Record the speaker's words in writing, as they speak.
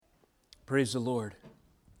Praise the Lord.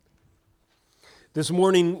 This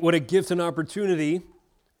morning, what a gift and opportunity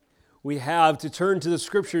we have to turn to the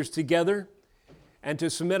Scriptures together and to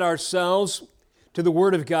submit ourselves to the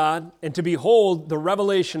Word of God and to behold the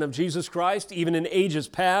revelation of Jesus Christ, even in ages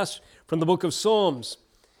past, from the book of Psalms.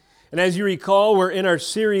 And as you recall, we're in our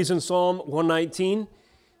series in Psalm 119,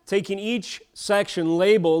 taking each section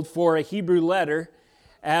labeled for a Hebrew letter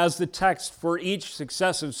as the text for each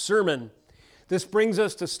successive sermon. This brings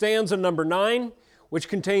us to stanza number 9, which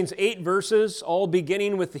contains 8 verses, all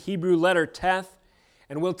beginning with the Hebrew letter TETH,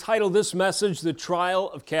 and we'll title this message, The Trial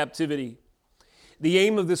of Captivity. The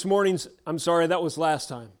aim of this morning's, that was last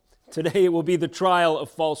time. Today it will be the trial of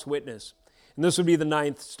false witness, and this will be the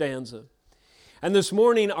 9th stanza. And this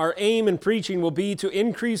morning our aim in preaching will be to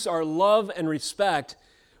increase our love and respect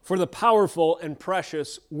for the powerful and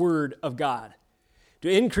precious Word of God. To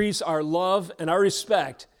increase our love and our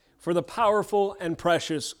respect for the powerful and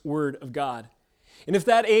precious Word of God. And if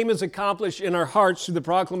that aim is accomplished in our hearts through the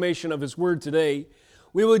proclamation of His Word today,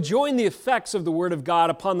 we will join the effects of the Word of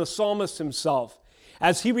God upon the Psalmist himself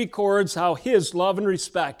as he records how his love and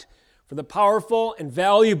respect for the powerful and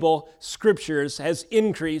valuable Scriptures has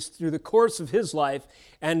increased through the course of his life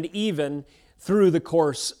and even through the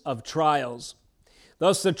course of trials.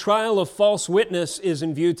 Thus, the trial of false witness is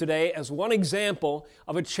in view today as one example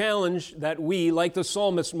of a challenge that we, like the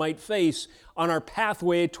psalmist, might face on our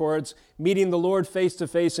pathway towards meeting the Lord face to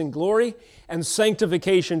face in glory and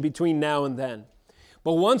sanctification between now and then.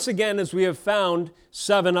 But once again, as we have found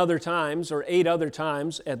 7 other times, or 8 other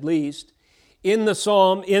times at least, in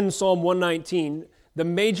Psalm 119, the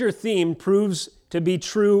major theme proves to be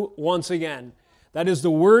true once again. That is, the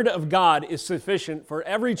Word of God is sufficient for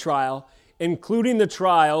every trial, including the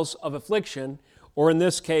trials of affliction, or in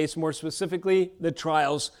this case, more specifically, the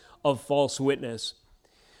trials of false witness.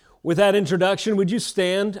 With that introduction, would you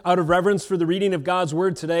stand out of reverence for the reading of God's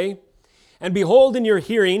Word today? And behold in your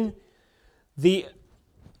hearing the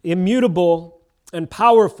immutable and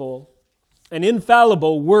powerful and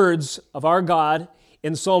infallible words of our God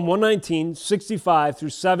in Psalm 119, 65 through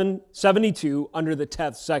 72 under the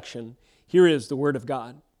 10th section. Here is the Word of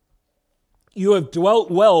God. You have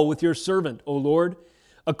dwelt well with your servant, O Lord,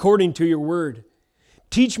 according to your word.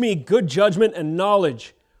 Teach me good judgment and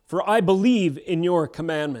knowledge, for I believe in your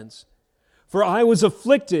commandments. For I was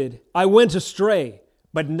afflicted, I went astray,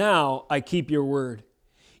 but now I keep your word.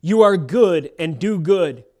 You are good and do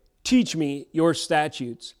good. Teach me your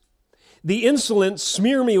statutes. The insolent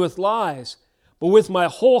smear me with lies, but with my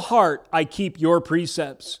whole heart I keep your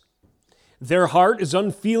precepts. Their heart is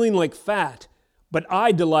unfeeling like fat, but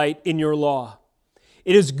I delight in your law.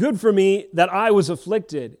 It is good for me that I was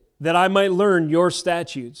afflicted, that I might learn your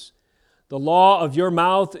statutes. The law of your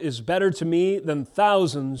mouth is better to me than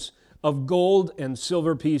thousands of gold and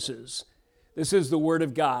silver pieces. This is the Word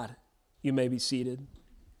of God. You may be seated.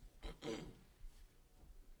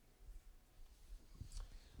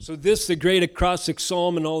 So this, the great acrostic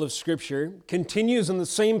psalm in all of Scripture, continues in the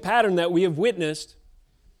same pattern that we have witnessed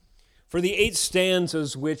for the 8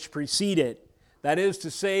 stanzas which precede it. That is to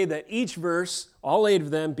say that each verse, all 8 of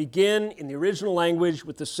them, begin in the original language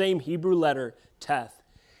with the same Hebrew letter, TETH.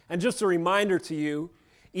 And just a reminder to you,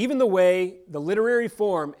 even the way, the literary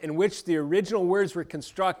form in which the original words were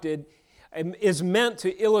constructed is meant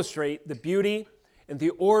to illustrate the beauty and the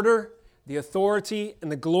order, the authority,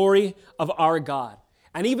 and the glory of our God.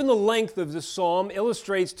 And even the length of this psalm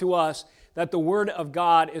illustrates to us that the Word of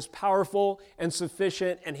God is powerful and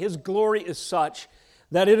sufficient, and His glory is such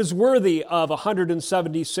that it is worthy of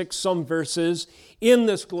 176 some verses in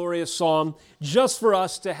this glorious psalm just for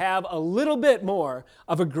us to have a little bit more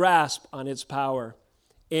of a grasp on its power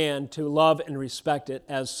and to love and respect it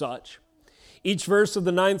as such. Each verse of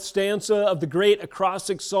the 9th stanza of the great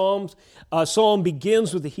acrostic psalm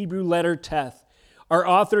begins with the Hebrew letter TETH. Our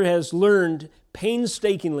author has learned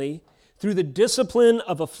painstakingly through the discipline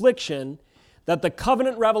of affliction that the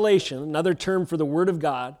covenant revelation, another term for the Word of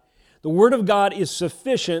God, the Word of God is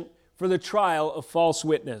sufficient for the trial of false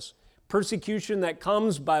witness, persecution that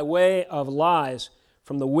comes by way of lies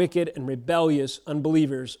from the wicked and rebellious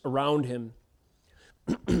unbelievers around him.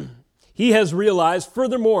 He has realized,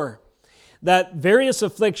 furthermore, that various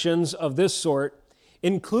afflictions of this sort,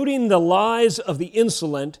 including the lies of the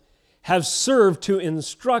insolent, have served to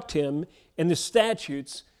instruct him in the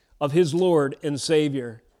statutes of his Lord and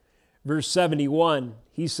Savior. Verse 71,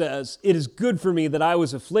 he says, "It is good for me that I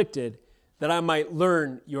was afflicted, that I might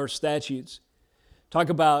learn your statutes." Talk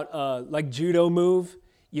about like judo move.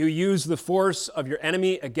 You use the force of your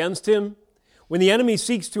enemy against him. When the enemy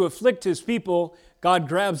seeks to afflict his people, God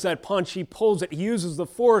grabs that punch, he pulls it, he uses the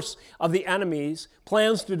force of the enemy's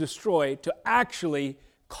plans to destroy to actually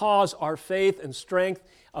cause our faith and strength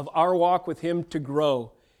of our walk with him to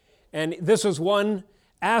grow. And this is one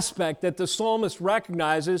aspect that the psalmist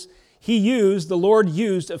recognizes. The Lord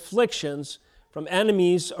used afflictions from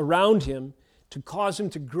enemies around him to cause him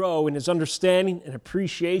to grow in his understanding and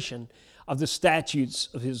appreciation of the statutes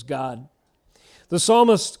of his God. The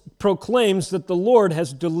psalmist proclaims that the Lord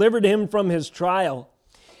has delivered him from his trial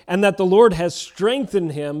and that the Lord has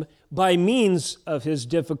strengthened him by means of this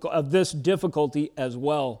difficulty as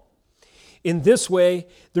well. In this way,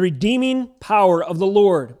 the redeeming power of the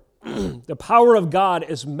Lord, the power of God,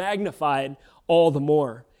 is magnified all the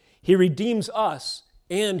more. He redeems us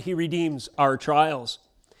and he redeems our trials.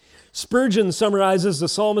 Spurgeon summarizes the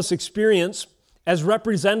psalmist's experience as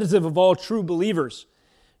representative of all true believers.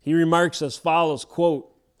 He remarks as follows,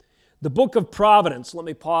 quote, "The book of providence," let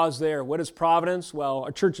me pause there. What is providence? Well,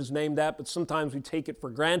 our church has named that, but sometimes we take it for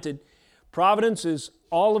granted. Providence is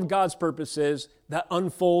all of God's purposes that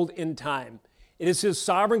unfold in time. It is his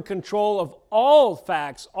sovereign control of all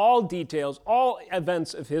facts, all details, all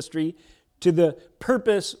events of history to the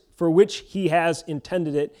purpose for which he has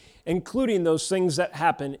intended it, including those things that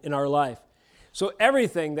happen in our life. So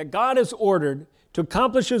everything that God has ordered to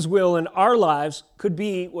accomplish his will in our lives could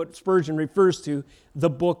be what Spurgeon refers to, the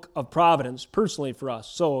book of providence, personally for us.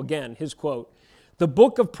 So again, his quote, "The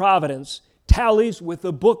book of providence tallies with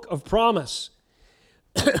the book of promise."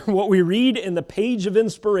 What we read in the page of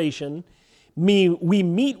inspiration, we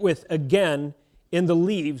meet with again in the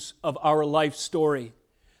leaves of our life story.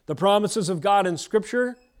 The promises of God in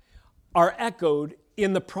Scripture are echoed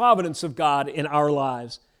in the providence of God in our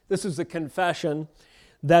lives. This is the confession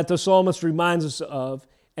that the psalmist reminds us of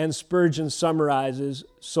and Spurgeon summarizes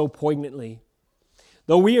so poignantly.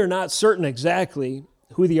 Though we are not certain exactly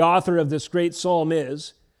who the author of this great psalm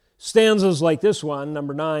is, stanzas like this one,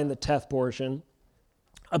 number 9, the TETH portion,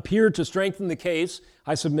 appear to strengthen the case,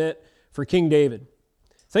 I submit, for King David.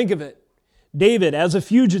 Think of it. David, as a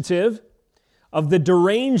fugitive of the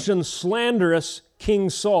deranged and slanderous King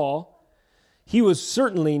Saul, he was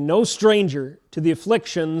certainly no stranger to the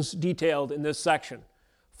afflictions detailed in this section.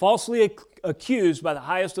 Falsely accused by the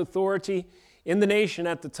highest authority in the nation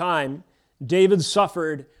at the time, David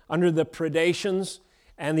suffered under the predations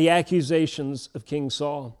and the accusations of King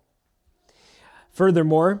Saul.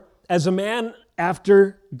 Furthermore, as a man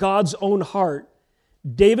after God's own heart,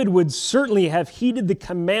 David would certainly have heeded the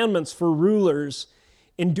commandments for rulers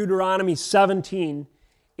in Deuteronomy 17,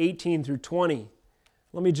 18 through 20.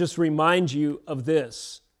 Let me just remind you of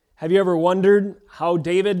this. Have you ever wondered how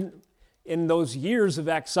David, in those years of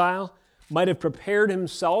exile, might have prepared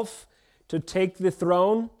himself to take the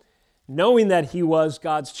throne, knowing that he was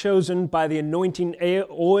God's chosen by the anointing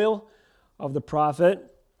oil of the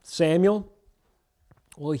prophet Samuel?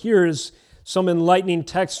 Well, here's some enlightening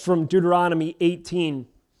text from Deuteronomy 18,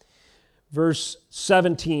 verse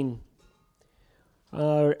 17.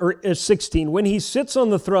 Or 16, "When he sits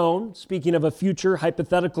on the throne," speaking of a future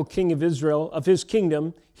hypothetical king of Israel, of his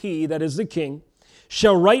kingdom, he, that is the king,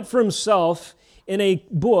 "shall write for himself in a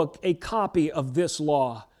book a copy of this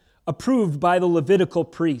law, approved by the Levitical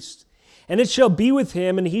priest. And it shall be with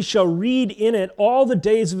him, and he shall read in it all the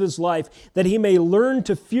days of his life, that he may learn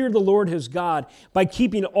to fear the Lord his God by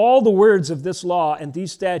keeping all the words of this law and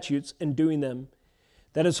these statutes and doing them,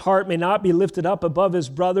 that his heart may not be lifted up above his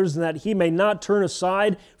brothers, and that he may not turn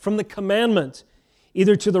aside from the commandment,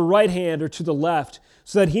 either to the right hand or to the left,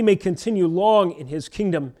 so that he may continue long in his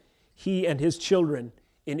kingdom, he and his children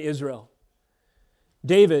in Israel."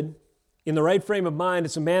 David, in the right frame of mind,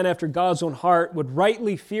 as a man after God's own heart, would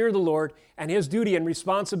rightly fear the Lord and his duty and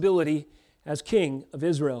responsibility as king of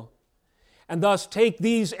Israel, and thus take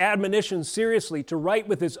these admonitions seriously to write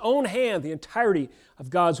with his own hand the entirety of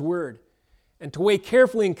God's word, and to weigh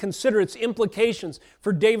carefully and consider its implications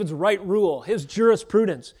for David's right rule, his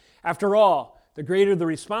jurisprudence. After all, the greater the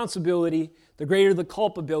responsibility, the greater the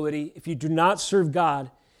culpability if you do not serve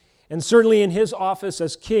God. And certainly in his office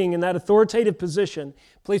as king, in that authoritative position,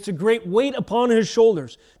 placed a great weight upon his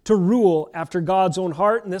shoulders to rule after God's own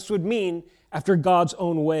heart, and this would mean after God's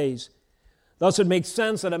own ways. Thus it makes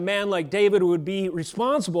sense that a man like David would be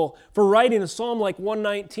responsible for writing a psalm like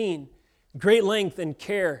 119, great length and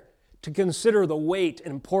care, to consider the weight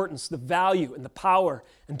and importance, the value and the power,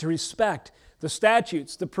 and to respect the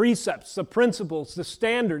statutes, the precepts, the principles, the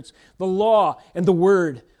standards, the law, and the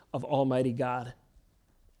word of Almighty God.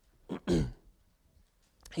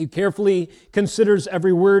 He carefully considers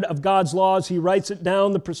every word of God's laws. He writes it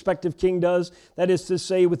down, the prospective king does, that is to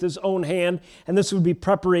say, with his own hand, and this would be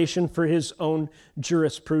preparation for his own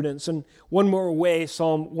jurisprudence. And one more way,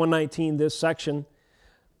 Psalm 119, this section,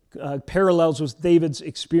 parallels with David's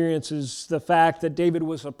experiences, the fact that David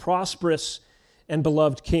was a prosperous and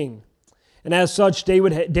beloved king. And as such,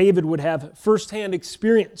 David would have firsthand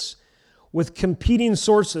experience with competing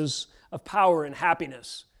sources of power and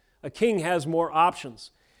happiness. A king has more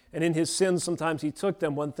options. And in his sins, sometimes he took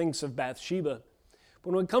them. One thinks of Bathsheba.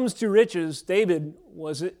 But when it comes to riches, David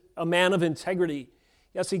was a man of integrity.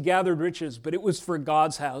 Yes, he gathered riches, but it was for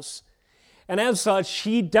God's house. And as such,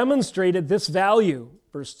 he demonstrated this value.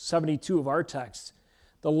 Verse 72 of our text.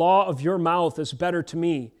 The law of your mouth is better to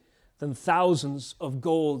me than thousands of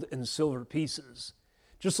gold and silver pieces.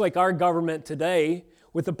 Just like our government today,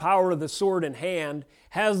 with the power of the sword in hand,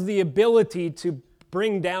 has the ability to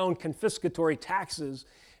bring down confiscatory taxes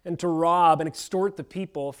and to rob and extort the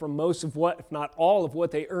people from most of what, if not all of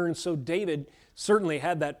what they earn. So David certainly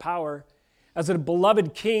had that power. As a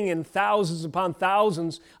beloved king and thousands upon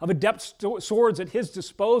thousands of adept swords at his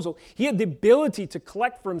disposal, he had the ability to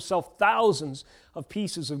collect for himself thousands of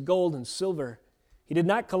pieces of gold and silver. He did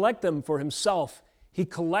not collect them for himself. He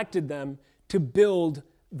collected them to build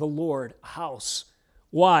the Lord a house.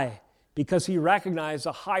 Why? Because he recognized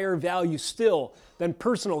a higher value still than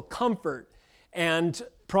personal comfort and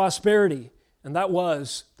prosperity, and that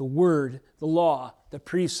was the word, the law, the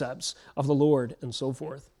precepts of the Lord, and so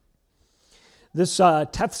forth. This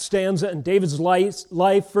 10th stanza in David's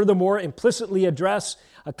life furthermore implicitly address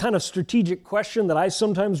a kind of strategic question that I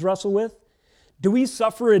sometimes wrestle with. Do we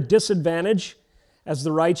suffer a disadvantage as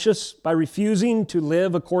the righteous by refusing to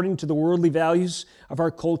live according to the worldly values of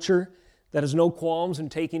our culture that has no qualms in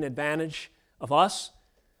taking advantage of us?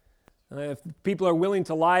 If people are willing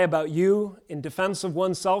to lie about you in defense of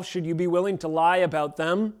oneself, should you be willing to lie about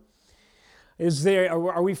them?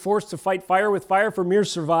 Are we forced to fight fire with fire for mere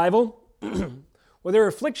survival? Well, there are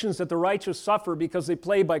afflictions that the righteous suffer because they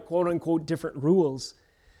play by quote-unquote different rules.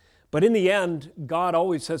 But in the end, God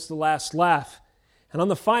always has the last laugh. And on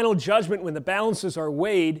the final judgment, when the balances are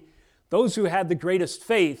weighed, those who had the greatest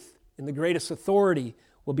faith and the greatest authority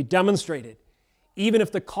will be demonstrated. Even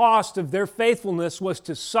if the cost of their faithfulness was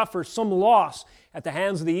to suffer some loss at the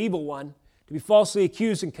hands of the evil one, to be falsely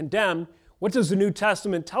accused and condemned, what does the New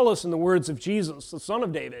Testament tell us in the words of Jesus, the Son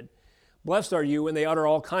of David? Blessed are you when they utter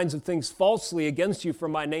all kinds of things falsely against you for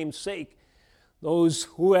my name's sake. Those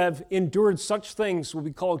who have endured such things will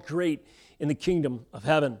be called great in the kingdom of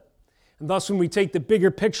heaven. And thus, when we take the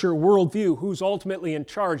bigger picture worldview, who's ultimately in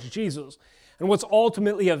charge? Jesus. And what's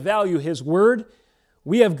ultimately of value? His word.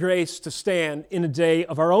 We have grace to stand in a day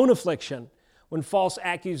of our own affliction when false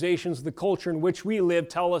accusations of the culture in which we live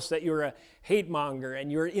tell us that you're a hate monger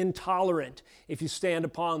and you're intolerant if you stand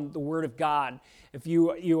upon the word of God, if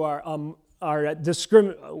you are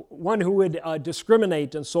one who would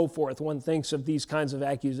discriminate and so forth. One thinks of these kinds of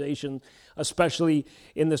accusations, especially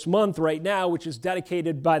in this month right now, which is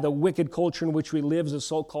dedicated by the wicked culture in which we live as a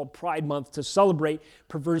so-called Pride Month to celebrate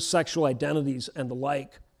perverse sexual identities and the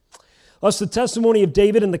like. Thus, the testimony of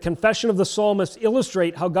David and the confession of the psalmist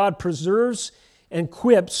illustrate how God preserves and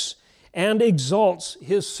equips and exalts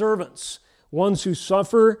his servants, ones who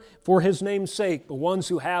suffer for his name's sake, but ones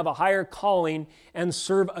who have a higher calling and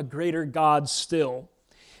serve a greater God still.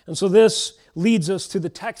 And so this leads us to the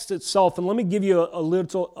text itself, and let me give you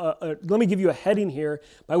a heading here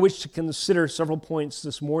by which to consider several points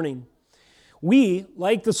this morning. We,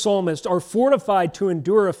 like the psalmist, are fortified to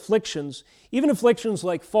endure afflictions, even afflictions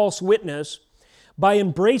like false witness, by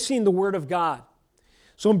embracing the Word of God.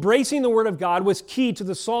 So embracing the Word of God was key to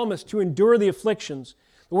the psalmist to endure the afflictions.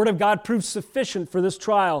 The Word of God proved sufficient for this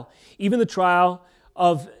trial, even the trial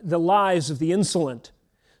of the lies of the insolent.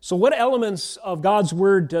 So what elements of God's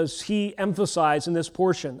Word does he emphasize in this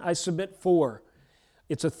portion? I submit 4.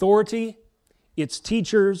 Its authority, its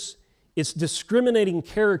teachers, its discriminating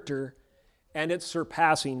character, and its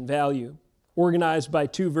surpassing value. Organized by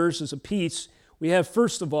 2 verses apiece, we have,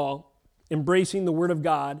 first of all, embracing the Word of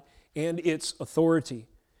God and its authority.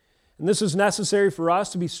 And this is necessary for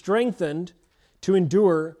us to be strengthened to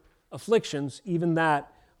endure afflictions, even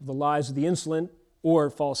that of the lies of the insolent or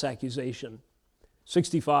false accusation.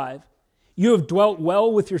 65, you have dwelt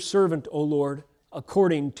well with your servant, O Lord,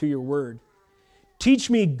 according to your word. Teach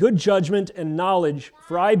me good judgment and knowledge,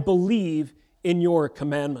 for I believe in your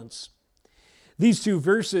commandments. These 2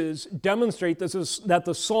 verses demonstrate that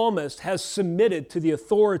the psalmist has submitted to the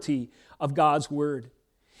authority of God's word.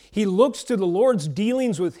 He looks to the Lord's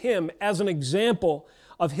dealings with him as an example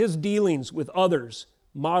of his dealings with others,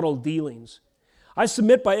 model dealings. I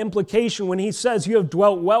submit by implication when he says, you have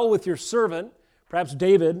dwelt well with your servant, perhaps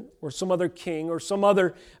David or some other king or some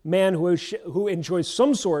other man who enjoys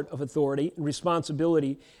some sort of authority and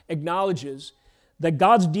responsibility, acknowledges that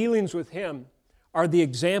God's dealings with him are the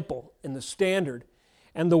example and the standard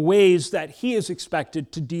and the ways that he is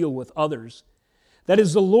expected to deal with others. That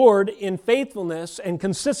is, the Lord, in faithfulness and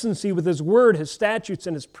consistency with his word, his statutes,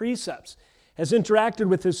 and his precepts, has interacted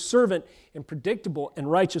with his servant in predictable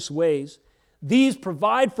and righteous ways. These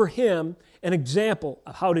provide for him an example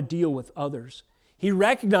of how to deal with others. He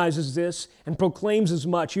recognizes this and proclaims as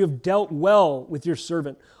much. You have dealt well with your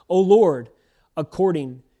servant, O Lord,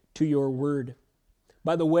 according to your word.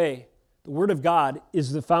 By the way, the word of God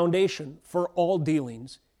is the foundation for all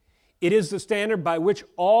dealings. It is the standard by which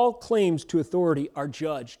all claims to authority are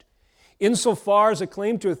judged. Insofar as a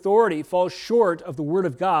claim to authority falls short of the word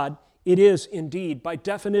of God, it is indeed, by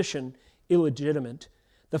definition, illegitimate.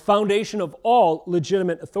 The foundation of all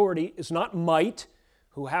legitimate authority is not might,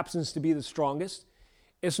 who happens to be the strongest.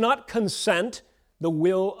 It's not consent, the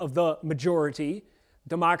will of the majority.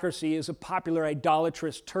 Democracy is a popular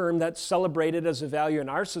idolatrous term that's celebrated as a value in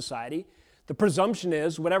our society. The presumption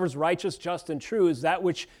is whatever's righteous, just, and true is that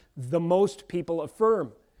which the most people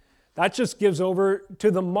affirm. That just gives over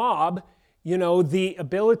to the mob, the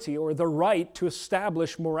ability or the right to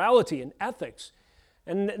establish morality and ethics.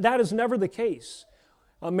 And that is never the case.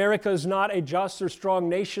 America is not a just or strong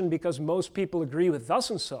nation because most people agree with thus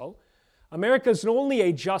and so. America is only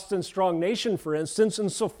a just and strong nation, for instance,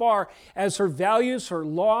 insofar as her values, her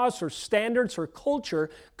laws, her standards, her culture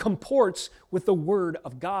comports with the Word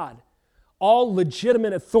of God. All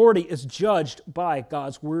legitimate authority is judged by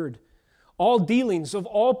God's Word. All dealings of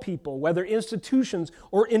all people, whether institutions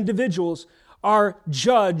or individuals, are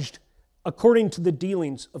judged according to the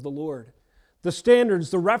dealings of the Lord. The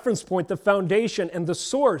standards, the reference point, the foundation, and the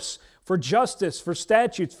source for justice, for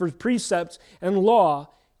statutes, for precepts, and law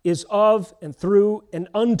is of and through and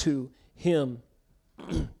unto him.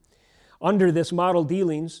 Under this model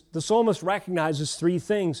dealings, the psalmist recognizes three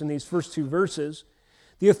things in these first two verses: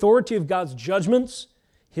 the authority of God's judgments,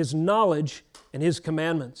 his knowledge, and his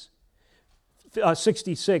commandments.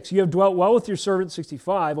 66, you have dwelt well with your servant.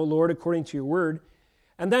 65, O Lord, according to your word.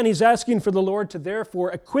 And then he's asking for the Lord to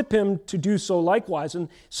therefore equip him to do so likewise. In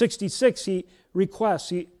 66, he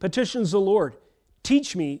petitions the Lord,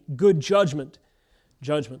 teach me good judgment,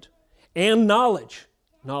 and knowledge,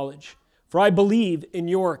 for I believe in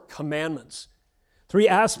your commandments. Three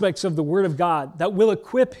aspects of the Word of God that will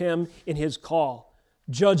equip him in his call: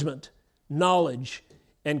 judgment, knowledge,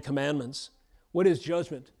 and commandments. What is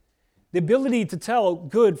judgment? The ability to tell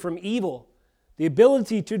good from evil, the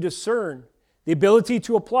ability to discern, the ability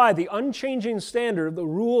to apply the unchanging standard, the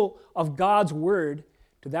rule of God's Word,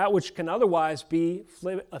 to that which can otherwise be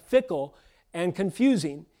fickle and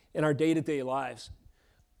confusing in our day-to-day lives.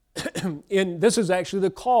 This is actually the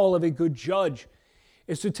call of a good judge,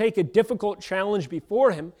 is to take a difficult challenge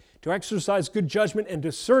before him, to exercise good judgment and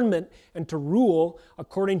discernment, and to rule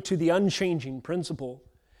according to the unchanging principle.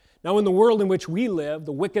 Now, in the world in which we live,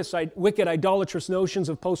 the wicked idolatrous notions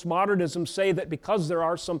of postmodernism say that because there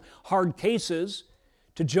are some hard cases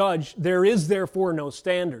to judge, there is therefore no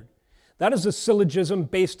standard. That is a syllogism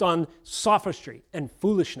based on sophistry and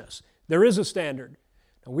foolishness. There is a standard.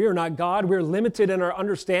 Now, we are not God. We're limited in our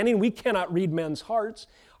understanding. We cannot read men's hearts.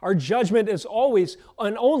 Our judgment is always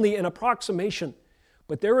and only an approximation.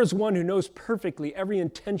 But there is one who knows perfectly every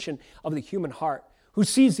intention of the human heart, who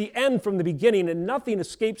sees the end from the beginning, and nothing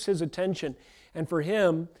escapes his attention. And for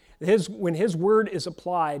him, when his word is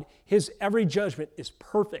applied, his every judgment is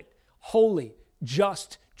perfect, holy,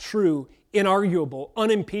 just, true, inarguable,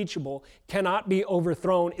 unimpeachable, cannot be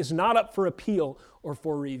overthrown, is not up for appeal or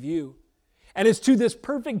for review. And it's to this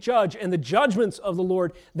perfect judge and the judgments of the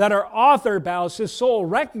Lord that our author bows his soul,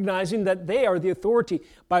 recognizing that they are the authority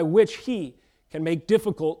by which he can make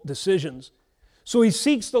difficult decisions. So he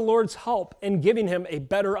seeks the Lord's help in giving him a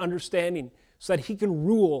better understanding so that he can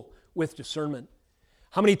rule with discernment.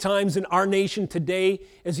 How many times in our nation today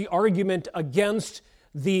is the argument against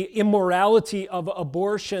the immorality of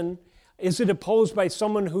abortion, is it opposed by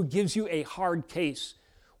someone who gives you a hard case?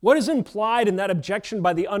 What is implied in that objection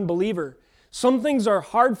by the unbeliever? Some things are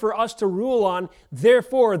hard for us to rule on,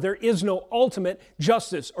 therefore there is no ultimate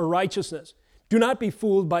justice or righteousness. Do not be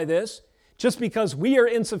fooled by this. Just because we are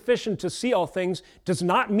insufficient to see all things does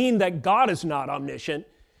not mean that God is not omniscient.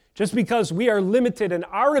 Just because we are limited in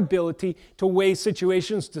our ability to weigh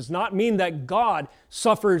situations does not mean that God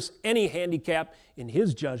suffers any handicap in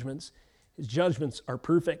his judgments. His judgments are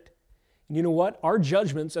perfect. And you know what? Our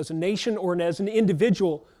judgments as a nation or as an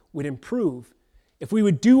individual would improve If we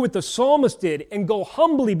would do what the psalmist did and go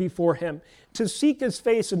humbly before him to seek his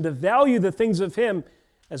face and to value the things of him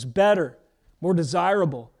as better, more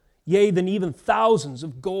desirable, yea, than even thousands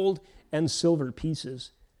of gold and silver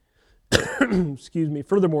pieces. Excuse me.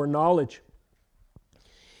 Furthermore, knowledge.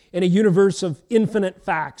 In a universe of infinite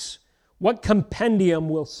facts, what compendium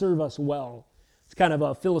will serve us well? It's kind of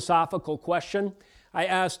a philosophical question. I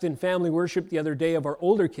asked in family worship the other day of our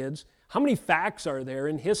older kids, how many facts are there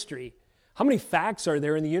in history? How many facts are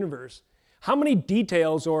there in the universe? How many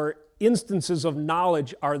details or instances of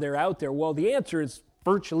knowledge are there out there? Well, the answer is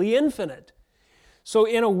virtually infinite. So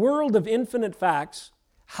in a world of infinite facts,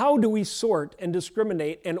 how do we sort and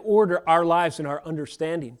discriminate and order our lives and our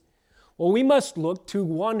understanding? Well, we must look to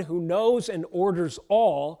one who knows and orders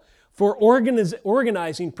all for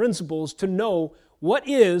organizing principles to know what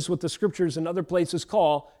the Scriptures and other places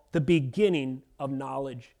call the beginning of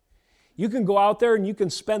knowledge. You can go out there and you can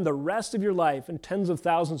spend the rest of your life and tens of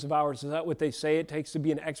thousands of hours. Is that what they say it takes to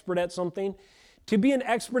be an expert at something? To be an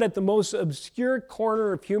expert at the most obscure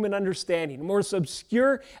corner of human understanding, the most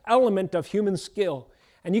obscure element of human skill.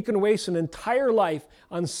 And you can waste an entire life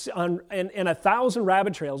on 1,000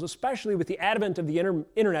 rabbit trails, especially with the advent of the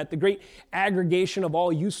internet, the great aggregation of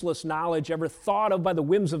all useless knowledge ever thought of by the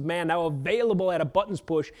whims of man, now available at a button's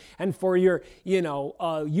push and for your,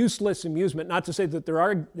 useless amusement. Not to say that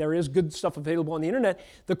there is good stuff available on the internet.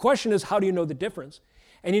 The question is, how do you know the difference?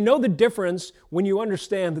 And you know the difference when you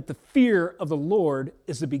understand that the fear of the Lord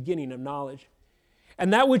is the beginning of knowledge.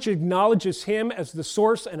 And that which acknowledges Him as the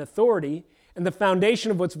source and authority and the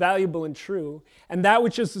foundation of what's valuable and true, and that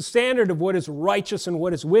which is the standard of what is righteous and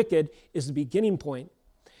what is wicked, is the beginning point.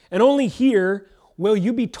 And only here will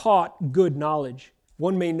you be taught good knowledge.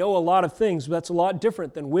 One may know a lot of things, but that's a lot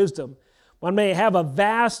different than wisdom. One may have a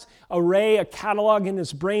vast array, a catalog in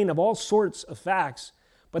his brain of all sorts of facts,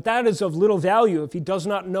 but that is of little value if he does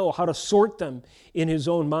not know how to sort them in his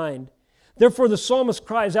own mind. Therefore, the psalmist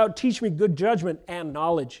cries out, "Teach me good judgment and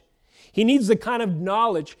knowledge." He needs the kind of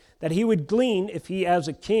knowledge that he would glean if he, as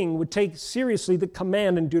a king, would take seriously the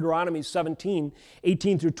command in Deuteronomy 17,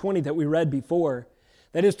 18 through 20 that we read before.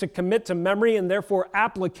 That is to commit to memory and therefore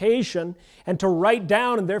application, and to write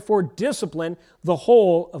down and therefore discipline the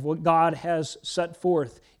whole of what God has set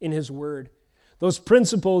forth in His Word. Those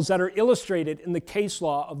principles that are illustrated in the case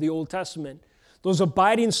law of the Old Testament. Those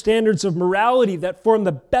abiding standards of morality that form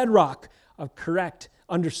the bedrock of correct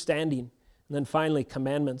understanding. And then finally,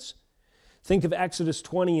 commandments. Think of Exodus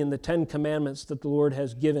 20 and the 10 commandments that the Lord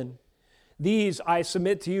has given. These, I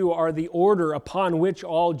submit to you, are the order upon which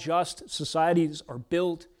all just societies are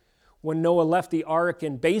built. When Noah left the ark,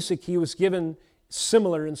 in basic, he was given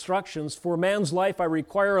similar instructions. For man's life, I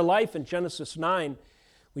require a life in Genesis 9.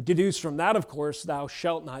 We deduce from that, of course, thou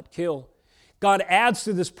shalt not kill. God adds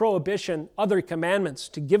to this prohibition other commandments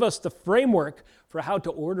to give us the framework for how to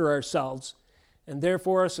order ourselves. And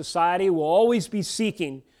therefore, our society will always be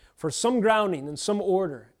seeking for some grounding and some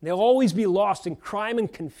order. They'll always be lost in crime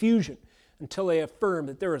and confusion until they affirm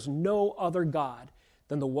that there is no other God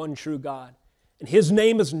than the one true God. And His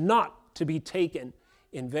name is not to be taken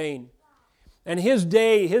in vain. And His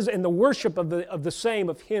day, and the worship of the same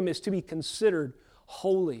of Him is to be considered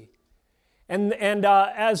holy. And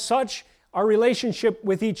as such, our relationship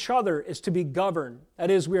with each other is to be governed.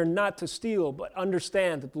 That is, we are not to steal, but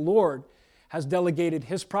understand that the Lord has delegated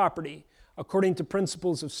His property according to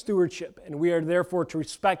principles of stewardship, and we are therefore to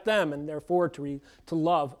respect them and therefore to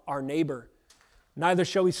love our neighbor. Neither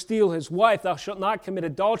shall we steal his wife. Thou shalt not commit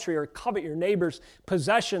adultery or covet your neighbor's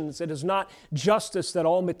possessions. It is not justice that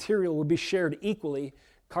all material will be shared equally.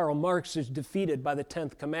 Karl Marx is defeated by the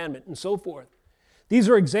 10th commandment, and so forth. These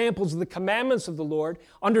are examples of the commandments of the Lord,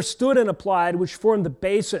 understood and applied, which form the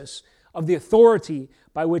basis of the authority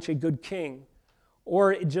by which a good king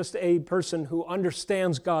or just a person who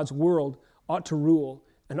understands God's world ought to rule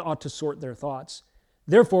and ought to sort their thoughts.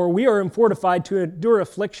 Therefore, we are fortified to endure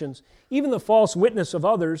afflictions, even the false witness of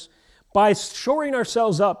others, by shoring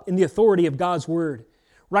ourselves up in the authority of God's word,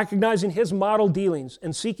 recognizing His model dealings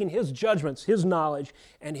and seeking His judgments, His knowledge,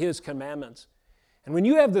 and His commandments. And when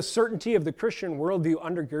you have the certainty of the Christian worldview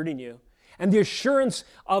undergirding you, and the assurance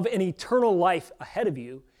of an eternal life ahead of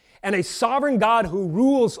you, and a sovereign God who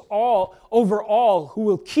rules all over all, who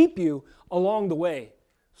will keep you along the way,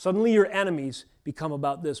 suddenly your enemies become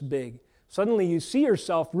about this big. Suddenly you see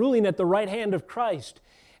yourself ruling at the right hand of Christ,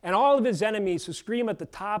 and all of His enemies who scream at the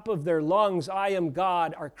top of their lungs, "I am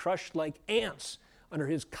God," are crushed like ants under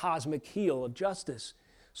His cosmic heel of justice.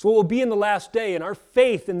 So it will be in the last day, and our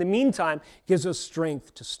faith in the meantime gives us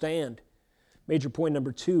strength to stand. Major point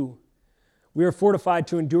number 2, we are fortified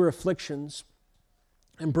to endure afflictions.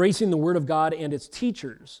 embracing the Word of God and its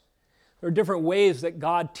teachers. There are different ways that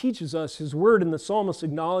God teaches us His Word, and the psalmist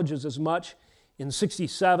acknowledges as much in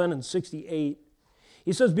 67 and 68.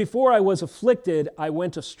 He says, "Before I was afflicted, I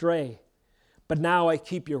went astray, but now I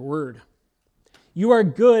keep your word. You are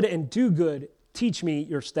good and do good. Teach me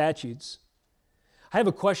your statutes." I have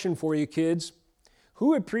a question for you, kids.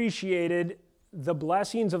 Who appreciated the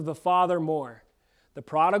blessings of the Father more? The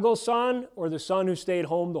prodigal son or the son who stayed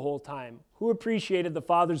home the whole time? Who appreciated the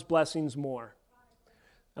Father's blessings more?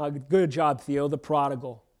 Good job, Theo, the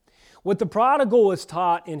prodigal. What the prodigal was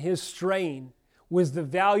taught in his straying was the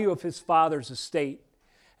value of his father's estate.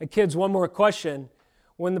 Kids, one more question.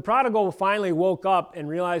 When the prodigal finally woke up and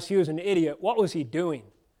realized he was an idiot, what was he doing?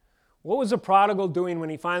 What was the prodigal doing when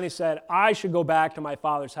he finally said, "I should go back to my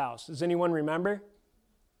father's house"? Does anyone remember?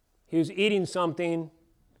 He was eating something. You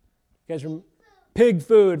guys remember? Pig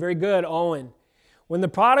food. Very good, Owen. When the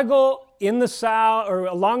prodigal in the sow, or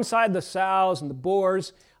alongside the sows and the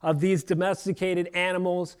boars of these domesticated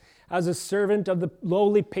animals, as a servant of the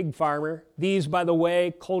lowly pig farmer, these, by the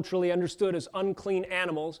way, culturally understood as unclean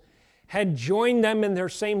animals, had joined them in their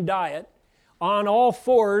same diet, on all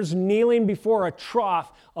fours, kneeling before a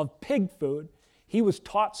trough of pig food, he was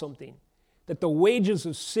taught something, that the wages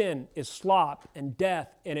of sin is slop and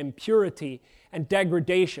death and impurity and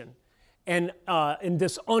degradation and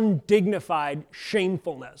this undignified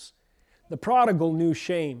shamefulness. The prodigal knew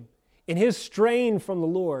shame. In his straying from the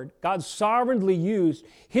Lord, God sovereignly used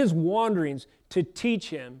his wanderings to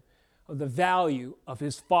teach him of the value of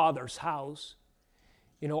his Father's house.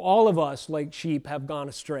 You know, all of us, like sheep, have gone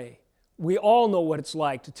astray. We all know what it's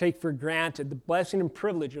like to take for granted the blessing and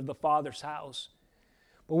privilege of the Father's house.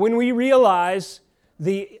 But when we realize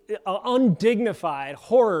the undignified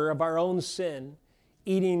horror of our own sin,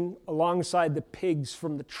 eating alongside the pigs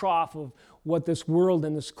from the trough of what this world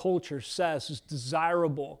and this culture says is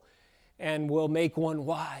desirable and will make one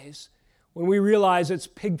wise, when we realize it's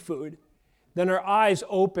pig food, then our eyes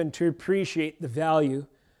open to appreciate the value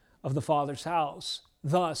of the Father's house.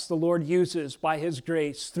 Thus, the Lord uses, by His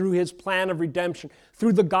grace, through His plan of redemption,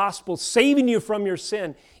 through the gospel, saving you from your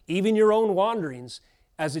sin, even your own wanderings,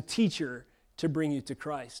 as a teacher to bring you to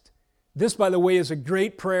Christ. This, by the way, is a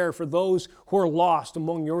great prayer for those who are lost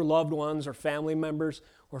among your loved ones or family members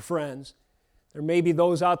or friends. There may be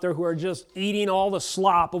those out there who are just eating all the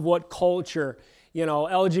slop of what culture,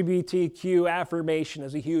 LGBTQ affirmation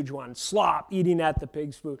is a huge one. Slop, eating at the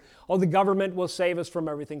pig's food. Oh, the government will save us from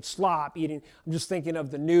everything. Slop, eating. I'm just thinking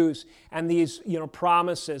of the news and these,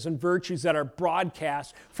 promises and virtues that are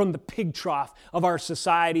broadcast from the pig trough of our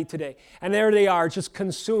society today. And there they are, just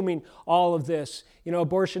consuming all of this.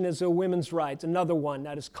 Abortion is a women's right, another one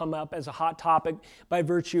that has come up as a hot topic by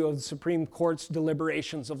virtue of the Supreme Court's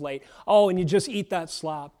deliberations of late. Oh, and you just eat that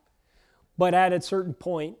slop. But at a certain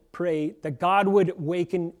point, pray that God would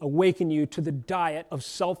awaken you to the diet of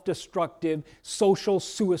self-destructive, social,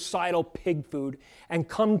 suicidal pig food and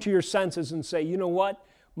come to your senses and say, you know what?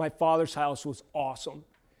 My Father's house was awesome.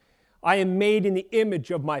 I am made in the image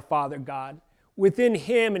of my Father God. Within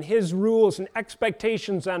Him and His rules and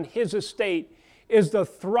expectations on His estate is the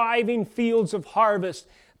thriving fields of harvest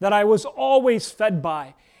that I was always fed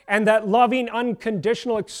by, and that loving,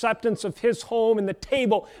 unconditional acceptance of His home and the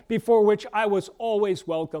table before which I was always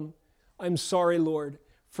welcome. I'm sorry, Lord,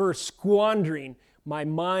 for squandering my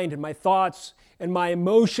mind and my thoughts and my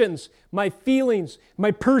emotions, my feelings,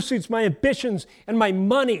 my pursuits, my ambitions, and my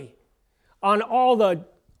money on all the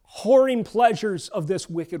whoring pleasures of this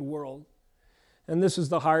wicked world. And this is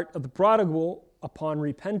the heart of the prodigal upon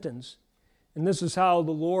repentance. And this is how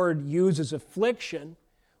the Lord uses affliction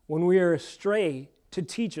when we are astray to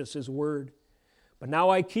teach us His word. But now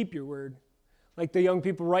I keep your word. Like the young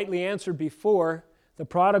people rightly answered before, the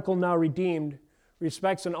prodigal, now redeemed,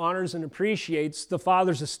 respects and honors and appreciates the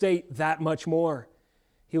Father's estate that much more.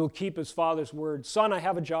 He will keep his Father's word. Son, I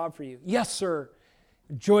have a job for you. Yes, sir.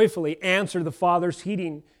 Joyfully answer the Father's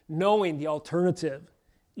heeding, knowing the alternative,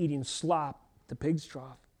 eating slop at the pig's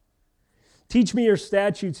trough. Teach me your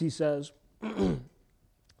statutes, he says.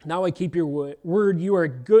 Now I keep your word. You are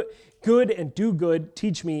good and do good.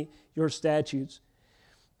 Teach me your statutes.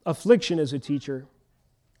 Affliction is a teacher.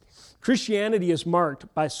 Christianity is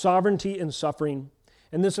marked by sovereignty and suffering.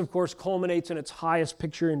 And this, of course, culminates in its highest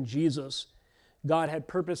picture in Jesus. God had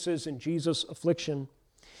purposes in Jesus' affliction.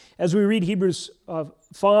 As we read Hebrews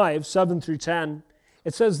 5, 7 through 10,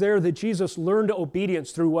 it says there that Jesus learned obedience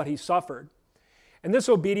through what He suffered. And this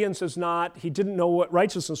obedience is not, He didn't know what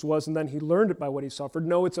righteousness was and then He learned it by what He suffered.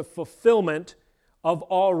 No, it's a fulfillment of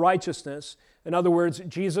all righteousness. In other words,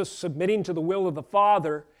 Jesus submitting to the will of the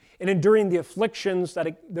Father and enduring the afflictions that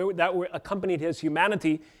accompanied his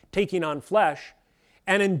humanity, taking on flesh,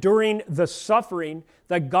 and enduring the suffering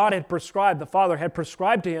that God had prescribed, the Father had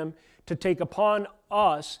prescribed to him to take upon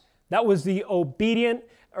us. That was the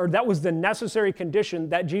necessary condition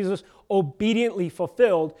that Jesus obediently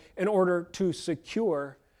fulfilled in order to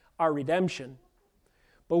secure our redemption.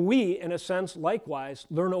 But we, in a sense, likewise,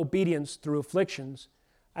 learn obedience through afflictions.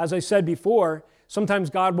 As I said before, sometimes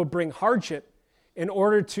God will bring hardship in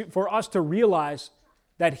order for us to realize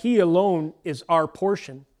that He alone is our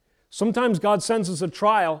portion. Sometimes God sends us a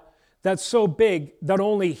trial that's so big that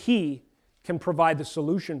only He can provide the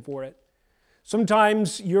solution for it.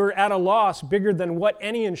 Sometimes you're at a loss bigger than what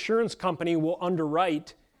any insurance company will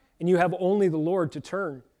underwrite, and you have only the Lord to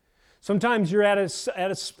turn. Sometimes you're at a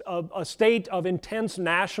state of intense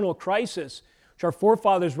national crisis, which our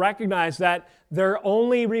forefathers recognized that there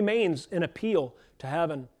only remains an appeal to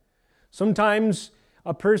heaven. Sometimes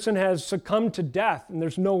a person has succumbed to death, and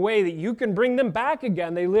there's no way that you can bring them back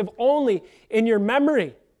again. They live only in your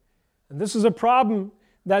memory. And this is a problem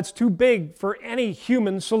that's too big for any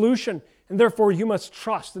human solution. And therefore, you must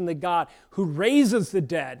trust in the God who raises the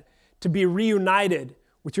dead to be reunited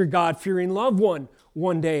with your God-fearing loved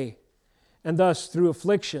one day. And thus, through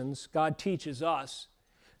afflictions, God teaches us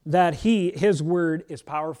that His word is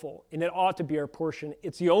powerful, and it ought to be our portion.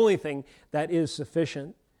 It's the only thing that is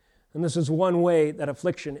sufficient. And this is one way that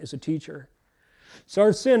affliction is a teacher. So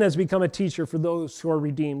our sin has become a teacher for those who are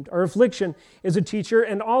redeemed. Our affliction is a teacher,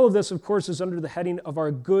 and all of this, of course, is under the heading of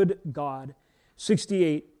our good God.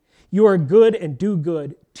 68, you are good and do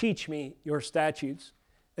good. Teach me your statutes.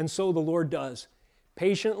 And so the Lord does.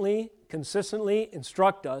 Patiently, consistently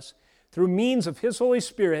instruct us through means of His Holy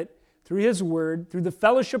Spirit, through His Word, through the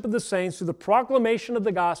fellowship of the saints, through the proclamation of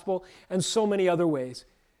the gospel, and so many other ways.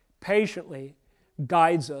 Patiently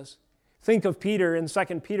guides us. Think of Peter in 2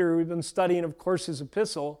 Peter. We've been studying, of course, his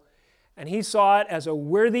epistle, and he saw it as a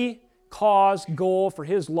worthy cause, goal for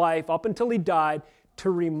his life up until he died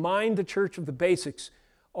to remind the church of the basics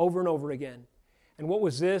over and over again. And what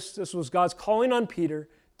was this? This was God's calling on Peter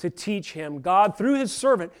to teach him. God, through His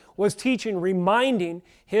servant, was teaching, reminding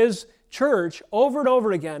His church over and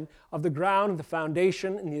over again of the ground, the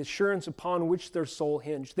foundation, and the assurance upon which their soul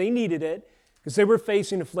hinged. They needed it because they were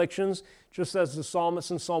facing afflictions, just as the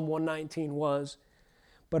psalmist in Psalm 119 was.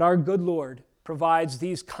 But our good Lord provides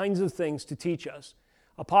these kinds of things to teach us.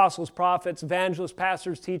 Apostles, prophets, evangelists,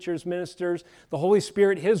 pastors, teachers, ministers, the Holy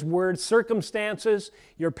Spirit, His Word, circumstances,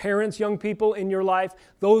 your parents, young people in your life,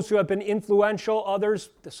 those who have been influential, others,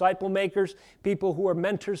 disciple makers, people who are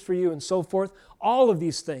mentors for you, and so forth. All of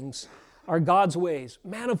these things are God's ways,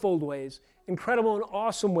 manifold ways, incredible and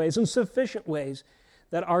awesome ways, and sufficient ways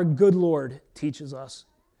that our good Lord teaches us.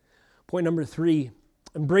 Point number 3,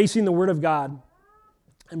 embracing the Word of God.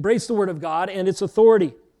 Embrace the Word of God and its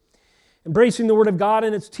authority. Embracing the Word of God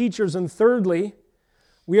and its teachers. And thirdly,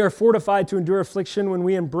 we are fortified to endure affliction when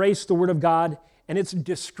we embrace the Word of God and its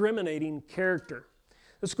discriminating character.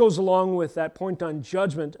 This goes along with that point on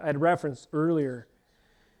judgment I had referenced earlier.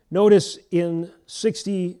 Notice in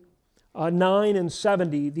 69 and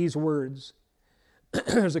 70 these words.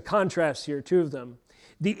 There's a contrast here, two of them.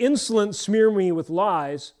 The insolent smear me with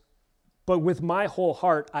lies, but with my whole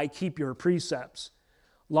heart I keep your precepts.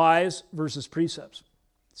 Lies versus precepts.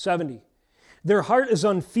 70. Their heart is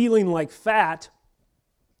unfeeling like fat,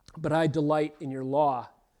 but I delight in your law.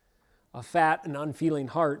 Fat and unfeeling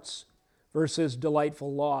hearts versus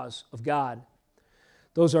delightful laws of God.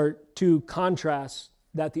 Those are two contrasts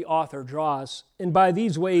that the author draws. And by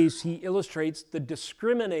these ways, he illustrates the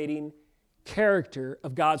discriminating character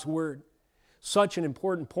of God's Word. Such an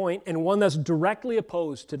important point, and one that's directly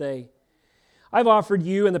opposed today. I've offered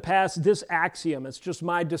you in the past this axiom. It's just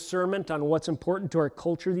my discernment on what's important to our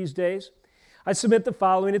culture these days. I submit the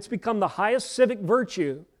following. It's become the highest civic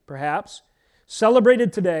virtue, perhaps,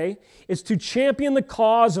 celebrated today, is to champion the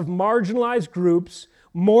cause of marginalized groups,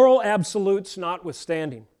 moral absolutes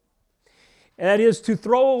notwithstanding. And that is to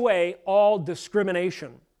throw away all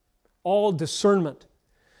discrimination, all discernment.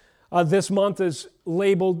 This month is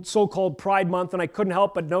labeled so-called Pride Month, and I couldn't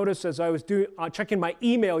help but notice as I was checking my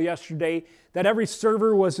email yesterday that every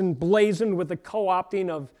server was emblazoned with the co-opting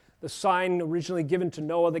of the sign originally given to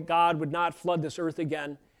Noah that God would not flood this earth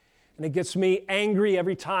again. And it gets me angry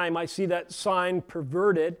every time I see that sign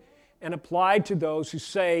perverted and applied to those who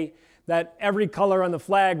say that every color on the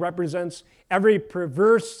flag represents every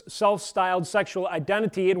perverse, self-styled sexual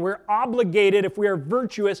identity, and we're obligated, if we are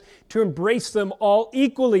virtuous, to embrace them all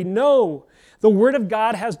equally. No. The Word of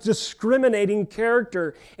God has discriminating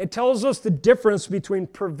character. It tells us the difference between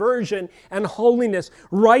perversion and holiness,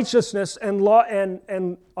 righteousness and law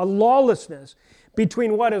and a lawlessness,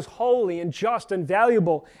 between what is holy and just and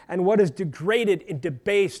valuable and what is degraded and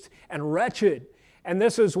debased and wretched. And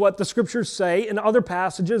this is what the Scriptures say in other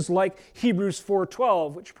passages like Hebrews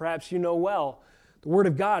 4:12, which perhaps you know well. The Word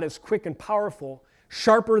of God is quick and powerful,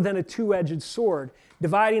 sharper than a two-edged sword,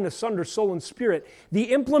 dividing asunder soul and spirit.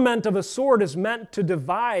 The implement of a sword is meant to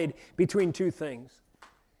divide between two things.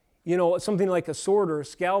 You know, something like a sword or a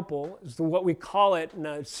scalpel is what we call it, and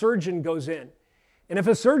a surgeon goes in. And if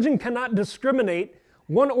a surgeon cannot discriminate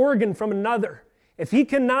one organ from another, if he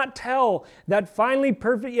cannot tell that finely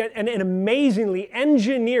perfect and amazingly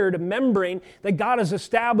engineered membrane that God has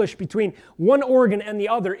established between one organ and the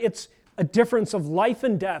other, it's a difference of life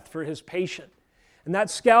and death for his patient. And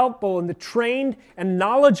that scalpel and the trained and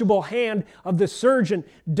knowledgeable hand of the surgeon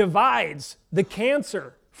divides the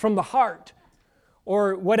cancer from the heart,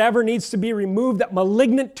 or whatever needs to be removed, that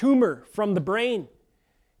malignant tumor from the brain.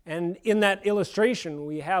 And in that illustration,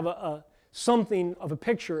 we have something of a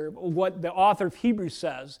picture of what the author of Hebrews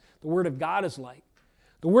says the Word of God is like.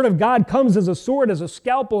 The Word of God comes as a sword, as a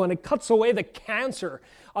scalpel, and it cuts away the cancer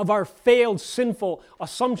of our failed, sinful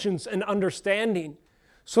assumptions and understanding,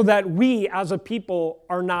 so that we as a people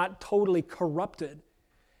are not totally corrupted.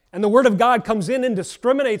 And the Word of God comes in and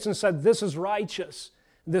discriminates and said, this is righteous,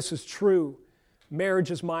 this is true.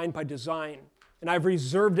 Marriage is mine by design, and I've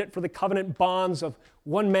reserved it for the covenant bonds of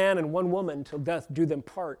one man and one woman till death do them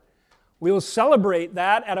part. We will celebrate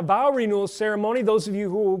that at a vow renewal ceremony, those of you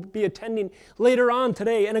who will be attending later on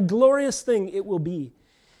today, and a glorious thing it will be.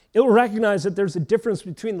 It will recognize that there's a difference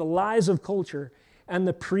between the lies of culture and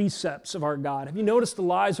the precepts of our God. Have you noticed the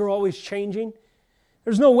lies are always changing?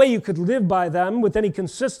 There's no way you could live by them with any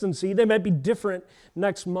consistency. They might be different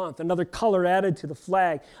next month. Another color added to the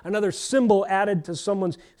flag, another symbol added to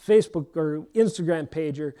someone's Facebook or Instagram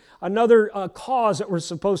page, or another cause that we're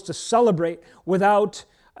supposed to celebrate without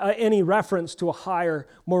any reference to a higher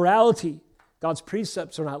morality. God's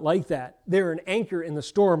precepts are not like that. They're an anchor in the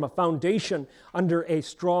storm, a foundation under a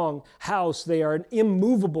strong house. They are an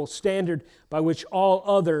immovable standard by which all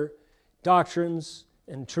other doctrines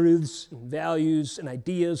and truths and values and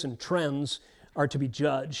ideas and trends are to be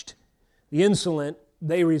judged. The insolent,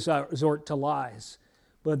 they resort to lies,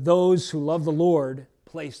 but those who love the Lord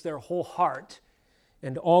place their whole heart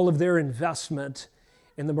and all of their investment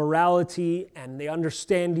in the morality and the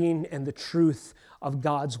understanding and the truth of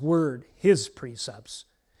God's Word, His precepts.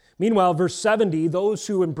 Meanwhile, verse 70, those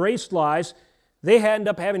who embrace lies, they end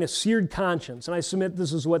up having a seared conscience. And I submit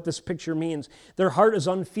this is what this picture means. Their heart is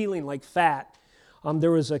unfeeling like fat.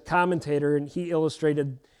 There was a commentator, and he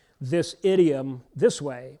illustrated this idiom this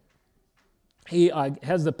way. He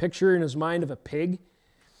has the picture in his mind of a pig.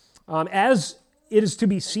 As it is to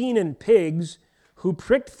be seen in pigs who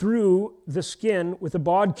prick through the skin with a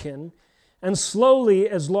bodkin, and slowly,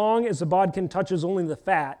 as long as the bodkin touches only the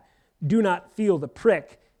fat, do not feel the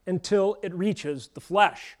prick until it reaches the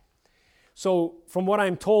flesh. So from what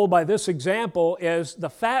I'm told by this example is the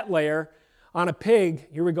fat layer on a pig,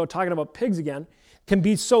 here we go talking about pigs again, can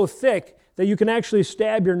be so thick that you can actually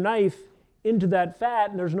stab your knife into that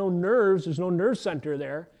fat and there's no nerves, there's no nerve center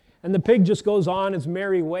there, and the pig just goes on its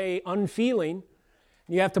merry way unfeeling.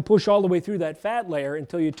 You have to push all the way through that fat layer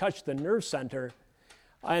until you touch the nerve center.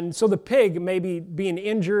 And so the pig may be being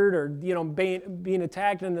injured or being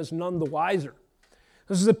attacked and is none the wiser.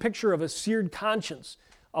 This is a picture of a seared conscience,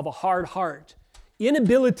 of a hard heart.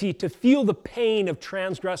 Inability to feel the pain of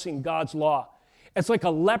transgressing God's law. It's like a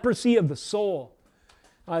leprosy of the soul.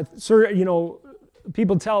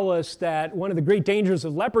 People tell us that one of the great dangers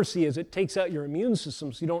of leprosy is it takes out your immune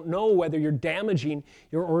system, so you don't know whether you're damaging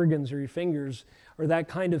your organs or your fingers or that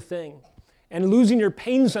kind of thing. And losing your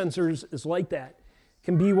pain sensors is like that.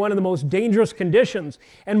 Can be one of the most dangerous conditions.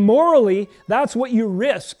 And morally, that's what you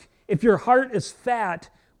risk if your heart is fat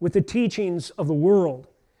with the teachings of the world.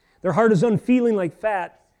 Their heart is unfeeling like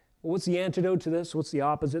fat. Well, what's the antidote to this? What's the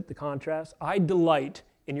opposite, the contrast? I delight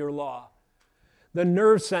in your law. The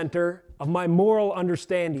nerve center of my moral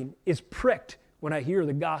understanding is pricked when I hear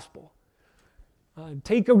the gospel.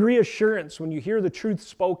 Take a reassurance when you hear the truth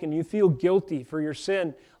spoken. You feel guilty for your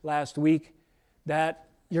sin last week, that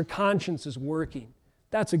your conscience is working.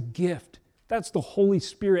 That's a gift. That's the Holy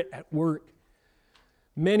Spirit at work.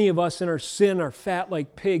 Many of us in our sin are fat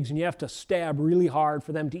like pigs, and you have to stab really hard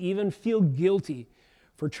for them to even feel guilty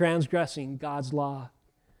for transgressing God's law.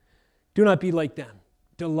 Do not be like them.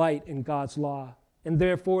 Delight in God's law, and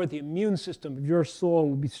therefore the immune system of your soul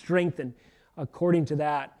will be strengthened according to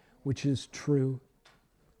that which is true.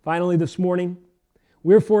 Finally, this morning,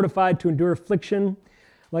 we're fortified to endure affliction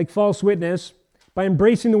like false witness by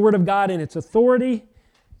embracing the Word of God in its authority,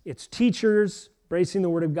 its teachers, embracing the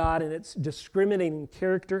Word of God in its discriminating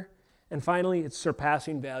character, and finally, its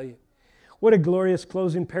surpassing value. What a glorious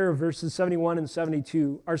closing pair of verses 71 and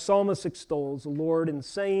 72. Our psalmist extols the Lord in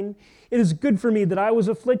saying, "It is good for me that I was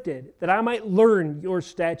afflicted, that I might learn your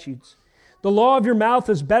statutes. The law of your mouth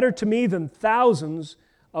is better to me than thousands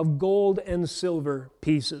of gold and silver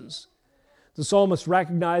pieces." The psalmist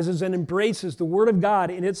recognizes and embraces the Word of God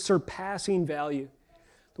in its surpassing value.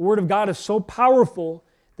 The Word of God is so powerful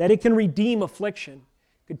that it can redeem affliction.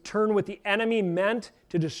 It could turn what the enemy meant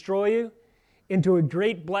to destroy you into a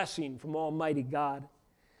great blessing from Almighty God.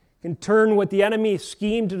 It can turn what the enemy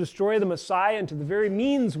schemed to destroy the Messiah into the very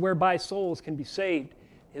means whereby souls can be saved,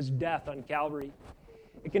 his death on Calvary.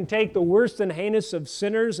 It can take the worst and heinous of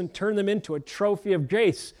sinners and turn them into a trophy of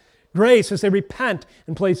grace. Grace as they repent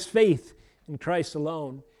and place faith in Christ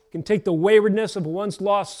alone. It can take the waywardness of a once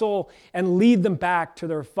lost soul and lead them back to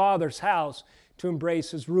their Father's house to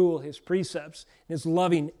embrace His rule, His precepts, and His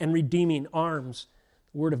loving and redeeming arms.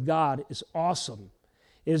 The Word of God is awesome.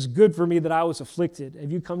 It is good for me that I was afflicted.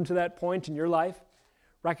 Have you come to that point in your life?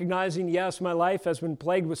 Recognizing, yes, my life has been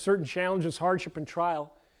plagued with certain challenges, hardship, and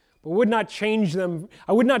trial, but would not change them.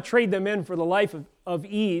 I would not trade them in for the life of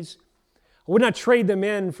ease. I would not trade them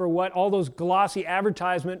in for what all those glossy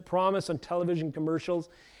advertisement promise on television commercials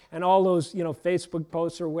and all those, Facebook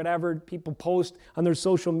posts or whatever people post on their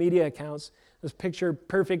social media accounts. This picture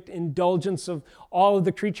perfect indulgence of all of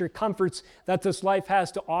the creature comforts that this life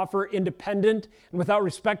has to offer, independent and without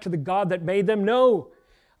respect to the God that made them. No,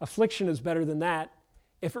 affliction is better than that.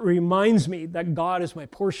 If it reminds me that God is my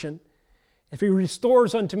portion, if He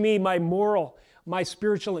restores unto me my moral, my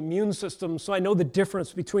spiritual immune system so I know the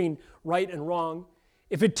difference between right and wrong,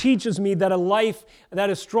 if it teaches me that a life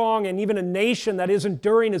that is strong and even a nation that is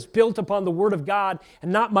enduring is built upon the Word of God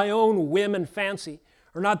and not my own whim and fancy,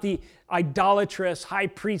 or not the idolatrous, high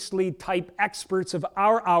priestly type experts of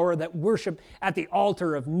our hour that worship at the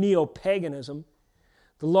altar of neo-paganism.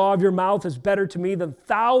 The law of your mouth is better to me than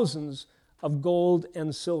thousands of gold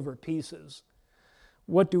and silver pieces.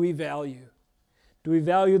 What do we value? Do we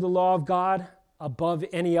value the law of God above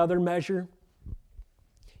any other measure?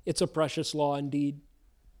 It's a precious law indeed.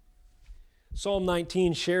 Psalm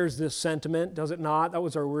 19 shares this sentiment, does it not? That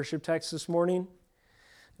was our worship text this morning.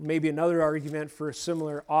 Maybe another argument for a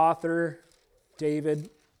similar author, David,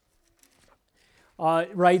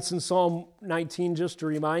 writes in Psalm 19, just to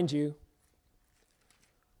remind you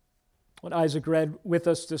what Isaac read with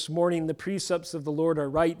us this morning. The precepts of the Lord are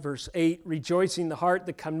right, verse 8. Rejoicing the heart,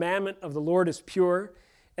 the commandment of the Lord is pure,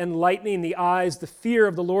 enlightening the eyes. The fear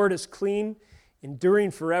of the Lord is clean, enduring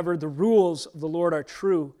forever. The rules of the Lord are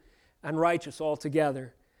true and righteous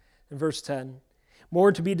altogether. In verse 10,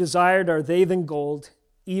 more to be desired are they than gold,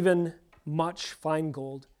 even much fine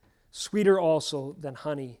gold, sweeter also than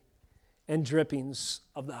honey and drippings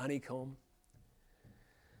of the honeycomb.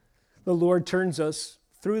 The Lord turns us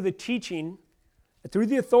through the teaching, through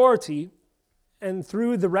the authority, and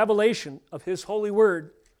through the revelation of His holy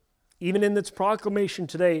word, even in its proclamation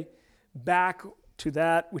today, back to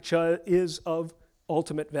that which is of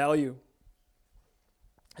ultimate value.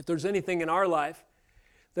 If there's anything in our life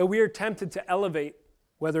that we are tempted to elevate,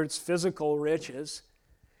 whether it's physical riches,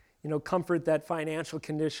 comfort that financial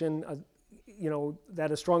condition,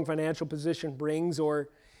 that a strong financial position brings, or,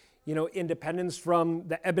 independence from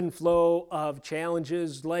the ebb and flow of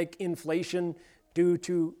challenges like inflation due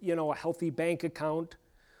to, a healthy bank account,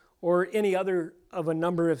 or any other of a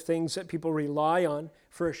number of things that people rely on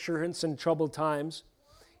for assurance in troubled times.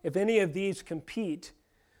 If any of these compete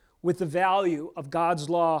with the value of God's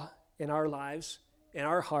law in our lives, in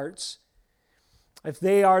our hearts, if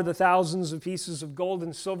they are the thousands of pieces of gold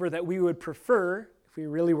and silver that we would prefer, if we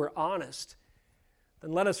really were honest,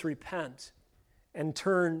 then let us repent and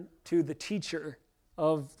turn to the teacher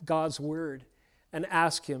of God's word and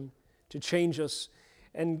ask Him to change us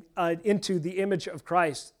and into the image of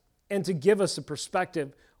Christ and to give us a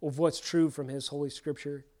perspective of what's true from His Holy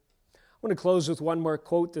Scripture. I want to close with one more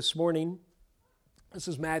quote this morning. This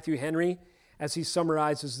is Matthew Henry as he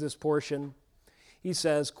summarizes this portion. He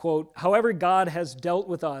says, quote, "However God has dealt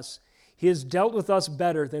with us, He has dealt with us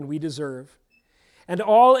better than we deserve, and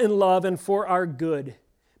all in love and for our good.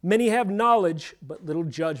 Many have knowledge, but little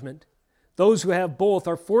judgment. Those who have both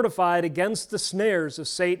are fortified against the snares of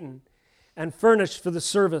Satan and furnished for the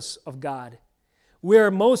service of God. We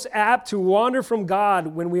are most apt to wander from God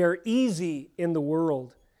when we are easy in the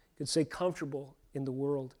world. You could say comfortable in the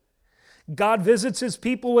world. God visits his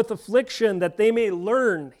people with affliction that they may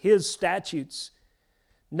learn his statutes.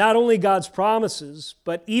 Not only God's promises,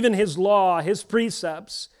 but even his law, his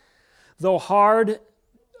precepts, though hard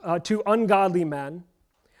to ungodly men,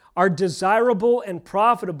 are desirable and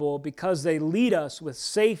profitable because they lead us with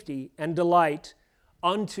safety and delight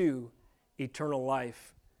unto eternal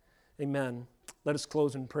life. Amen. Let us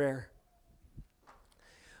close in prayer.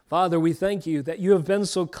 Father, we thank you that you have been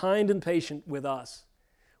so kind and patient with us.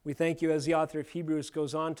 We thank you, as the author of Hebrews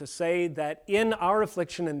goes on to say, that in our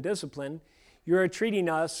affliction and discipline, you are treating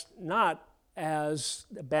us not as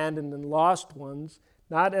abandoned and lost ones,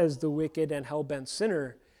 not as the wicked and hell-bent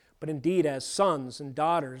sinner, but indeed as sons and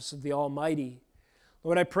daughters of the Almighty.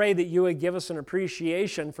 Lord, I pray that you would give us an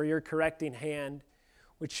appreciation for your correcting hand,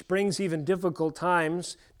 which brings even difficult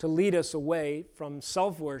times to lead us away from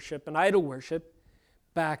self-worship and idol worship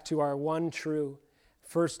back to our one true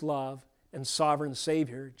first love and sovereign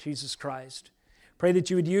Savior, Jesus Christ. Pray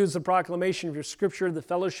that you would use the proclamation of your Scripture, the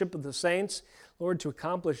fellowship of the saints, Lord, to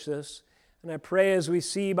accomplish this. And I pray as we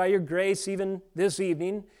see by your grace, even this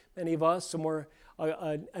evening, many of us,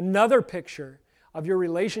 another picture of your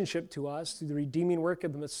relationship to us through the redeeming work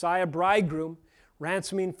of the Messiah bridegroom,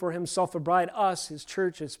 ransoming for himself a bride, us, his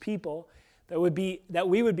church, his people, that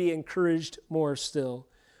we would be encouraged more still.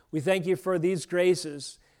 We thank you for these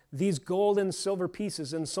graces, these gold and silver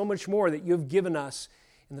pieces, and so much more that you have given us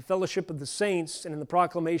in the fellowship of the saints and in the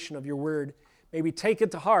proclamation of your word. May we take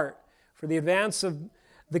it to heart for the advance of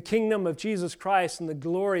the kingdom of Jesus Christ and the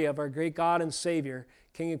glory of our great God and Savior,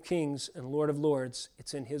 King of kings and Lord of lords.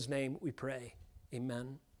 It's in his name we pray.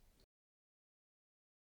 Amen.